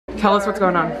Tell us what's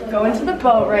going on. Going to the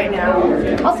boat right now.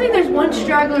 I'll say there's one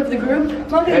straggler of the group. I'm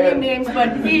not gonna name names,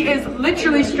 but he is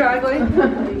literally straggling.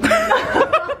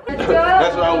 That's what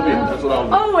I will be. That's what I will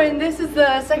be. Oh, and this is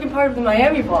the second part of the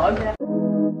Miami vlog.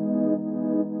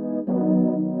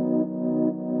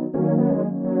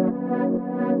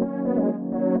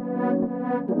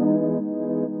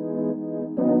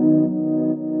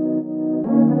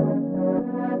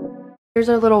 Here's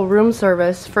our little room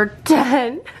service for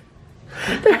 10.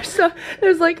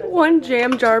 There's like one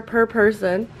jam jar per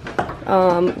person.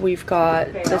 We've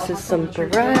got, this is some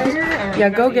bread. Yeah,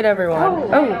 go get everyone.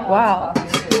 Oh, wow.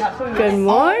 Good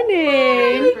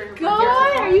morning.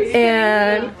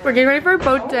 And we're getting ready for a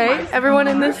boat day. Everyone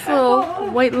in this little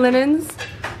white linens.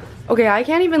 Okay, I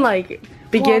can't even like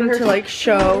begin to like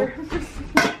show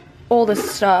all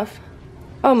this stuff.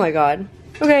 Oh my god.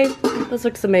 Okay, this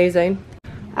looks amazing.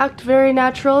 Act very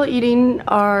natural, eating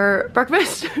our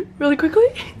breakfast really quickly.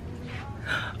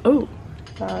 Oh,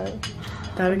 that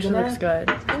actually looks good.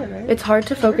 It's hard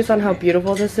to focus on how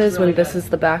beautiful this is when this is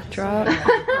the backdrop.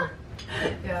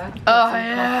 Yeah. Oh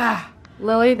yeah.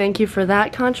 Lily, thank you for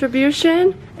that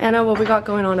contribution. Anna, what we got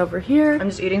going on over here? I'm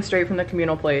just eating straight from the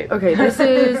communal plate. Okay, this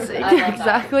is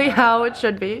exactly how it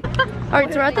should be.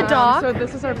 Alright, so we're at the dock. So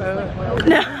this is our boat.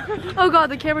 Oh god,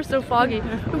 the camera's so foggy.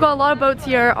 We've got a lot of boats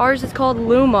here. Ours is called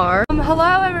Lumar.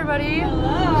 Hello everybody.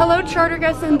 Hello charter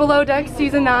guests in Below Deck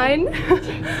Season 9.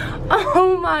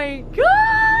 Oh my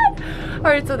god.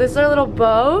 Alright, so this is our little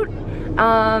boat.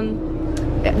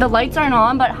 The lights aren't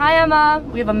on, but hi Emma.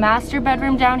 We have a master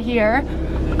bedroom down here.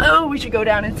 Oh, we should go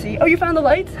down and see. Oh, you found the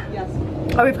lights? Yes.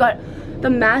 Oh, we've got the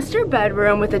master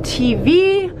bedroom with a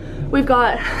TV. We've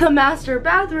got the master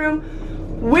bathroom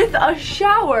with a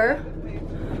shower.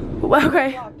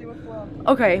 Okay.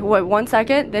 Okay, wait 1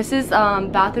 second. This is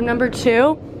bathroom number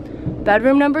 2,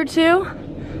 bedroom number 2.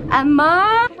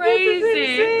 Emma,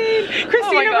 crazy.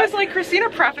 Christina was like,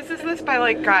 Christina prefaces this by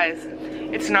like, guys,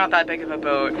 it's not that big of a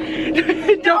boat.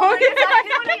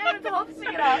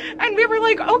 And we were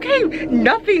like, okay,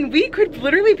 nothing. We could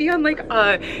literally be on like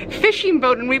a fishing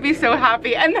boat and we'd be so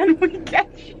happy. And then we get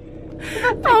you.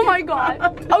 Oh my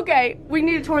god. Okay, we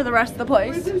need to tour the rest of the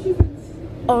place.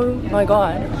 Oh my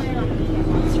god.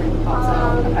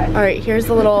 Alright, here's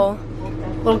the little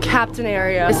captain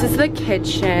area. This is the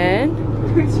kitchen.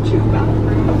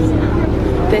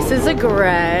 This is a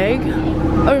Greg.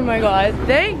 Oh my god,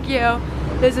 thank you.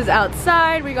 This is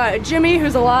outside. We got a Jimmy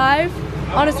who's alive.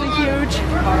 Honestly huge.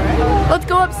 Let's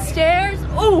go upstairs.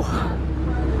 Oh!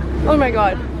 Oh my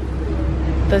god.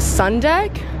 The sun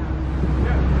deck?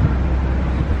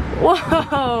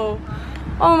 Whoa!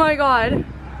 Oh my god.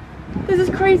 This is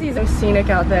crazy. So scenic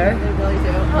out there. They really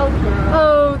do.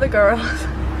 Oh, the girls.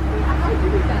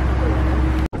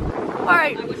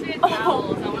 Alright.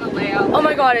 Oh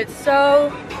my god, it's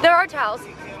so... There are towels.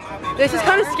 This is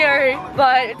kind of scary,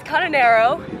 but it's kind of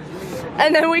narrow.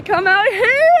 And then we come out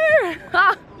here!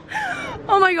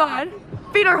 Oh my god.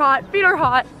 Feet are hot, feet are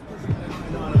hot.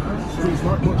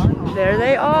 There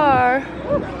they are.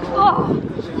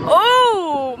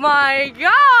 Oh my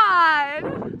god!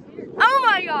 Oh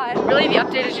my god! Really, the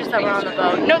update is just that we're on the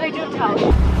boat. No, they do have towels.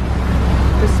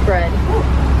 The spread.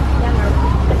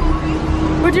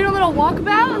 We're doing a little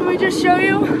walkabout. Let me just show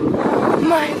you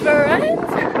my friends.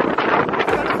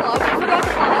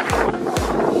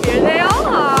 Here they all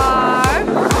are.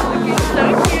 Looking so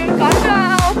cute. Gotta go.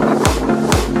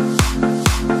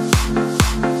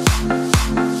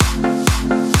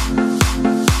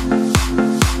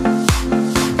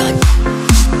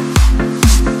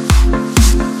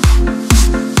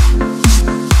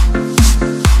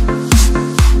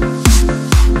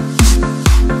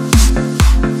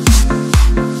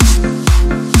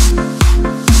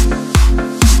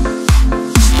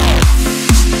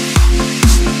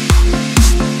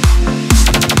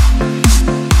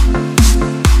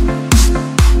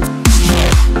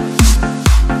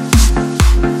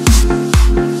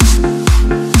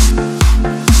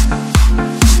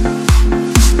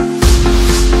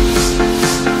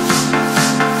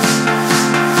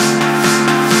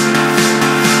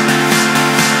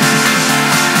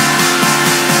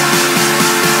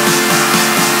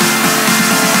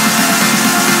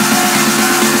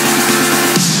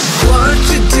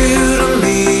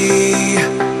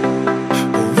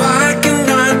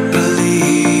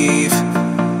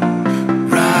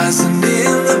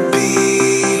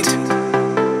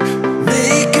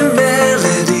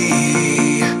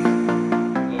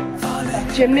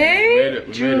 Jimmy,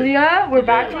 Julia, we're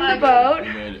back from the boat.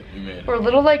 We're a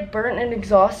little like burnt and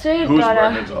exhausted. Who's but,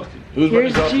 burnt and exhausted? Who's burnt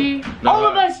here's and exhausted? G. Not All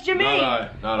of I. us, Jimmy. Not I.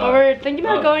 But we're thinking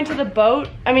about going to the boat.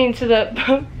 I mean, to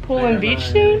the pool and beach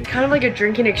soon. Kind of like a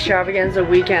drinking extravaganza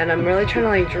weekend. I'm really trying to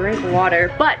like drink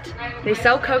water, but they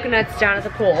sell coconuts down at the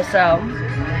pool, so I'm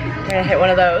gonna hit one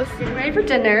of those. Getting ready for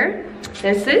dinner.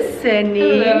 This is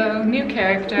Sydney. Hello, new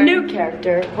character. New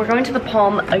character. We're going to the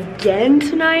Palm again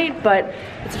tonight, but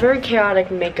it's very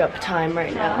chaotic makeup time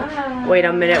right now. Wait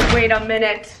a minute, wait a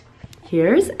minute.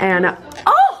 Here's Anna.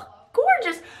 Oh,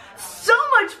 gorgeous. So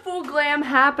much full glam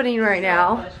happening right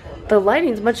now. The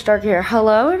lighting's much darker here.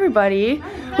 Hello, everybody.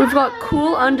 We've got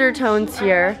cool undertones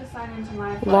here.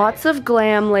 Lots of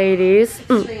glam, ladies.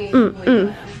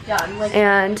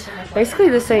 And basically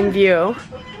the same view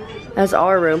as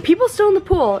our room. People still in the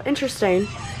pool. Interesting.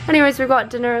 Anyways, we've got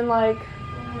dinner in like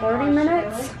 30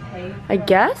 minutes, I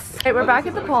guess. Okay, we're back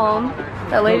at the Palm.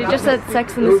 That lady just said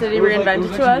Sex in the City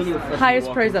reinvented to us.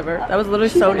 Highest praise ever. That was literally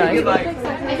so nice.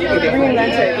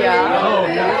 Reinvented,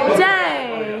 yeah.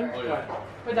 Dang.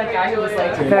 With that guy who was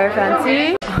like Very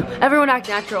fancy. Everyone act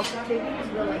natural.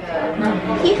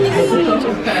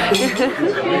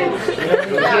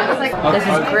 This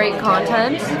is great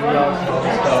content.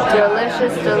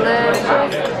 Delicious, delicious,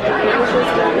 delicious,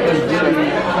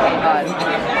 delicious.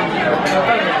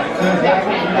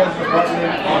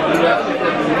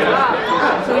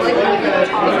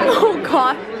 Oh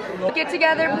God. Get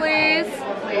together, please.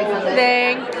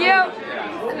 Thank you.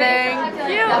 Thank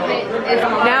you.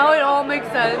 Now it all makes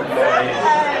sense.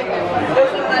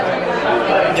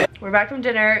 We're back from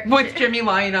dinner. with Jimmy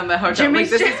lying on the hotel. Like,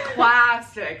 this is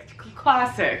classic.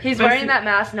 Classic. He's wearing that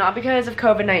mask not because of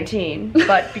COVID-19,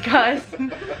 but because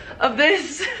of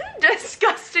this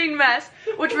disgusting mess,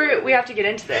 which we have to get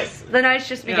into this. The night's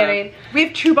just beginning. We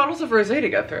have 2 bottles of rosé to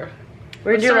go through.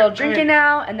 We're gonna do a little drinking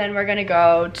now, and then we're gonna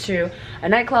go to a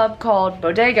nightclub called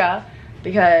Bodega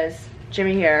because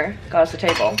Jimmy here got us a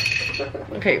table.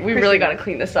 Okay, we really gotta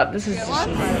clean this up. This is just...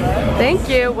 Thank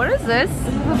you. What is this?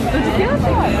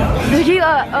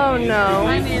 Tequila. Oh no.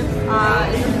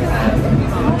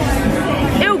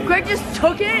 Ew, Greg just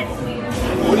took it.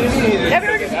 What do you mean?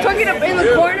 Everyone just took it up in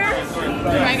the corner.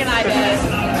 Greg and I did.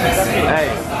 Hey.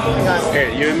 Here,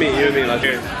 you and me, let's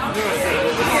hear it.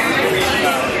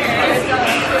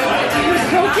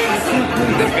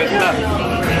 That's good stuff.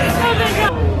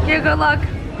 Here, good luck.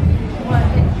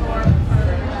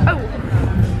 Oh.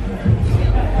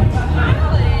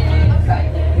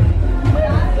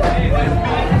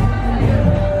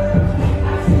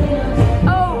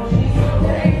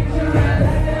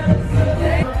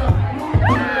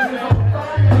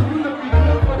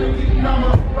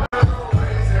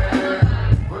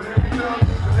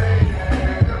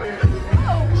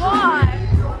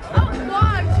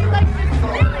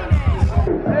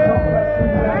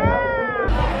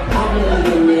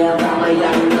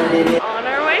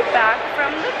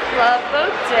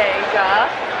 Bodega,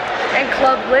 and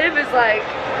Club Live is like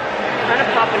kind of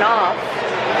popping off.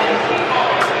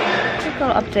 Quick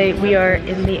little update, we are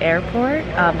in the airport.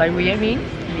 By we I mean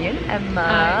me and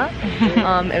Emma.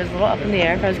 It was a little up in the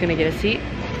air if I was gonna get a seat,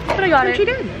 but I got it. She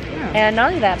did. Yeah. And not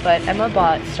only that, but Emma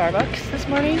bought Starbucks this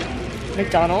morning,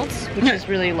 McDonald's, which is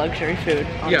really luxury food,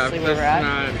 honestly, where we're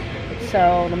at.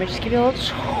 So let me just give you a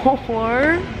little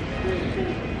tour.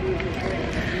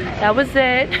 That was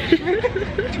it.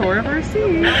 Tour of our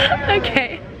seat.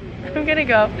 Okay, I'm gonna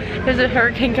go. There's a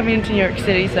hurricane coming into New York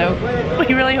City, so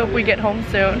we really hope we get home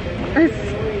soon.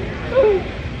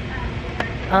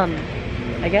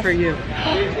 I guess. For you.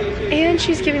 And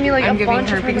she's giving me like I'm a giving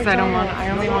bunch her of because I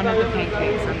only wanted the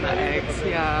pancakes and the eggs.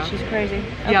 Yeah. She's crazy.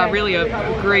 Yeah, Okay. really a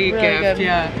great Really gift. good.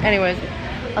 Yeah. Anyways,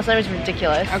 I'll say it was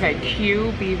ridiculous. Okay,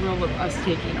 cue B-roll of us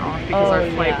taking off because our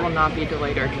flight will not be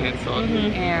delayed or canceled.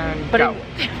 And But go.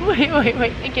 wait,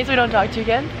 in case we don't talk to you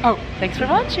again. Oh, Thanks for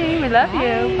watching. We love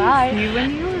you. Bye. See you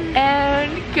in New York.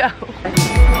 And go.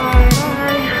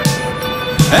 Bye.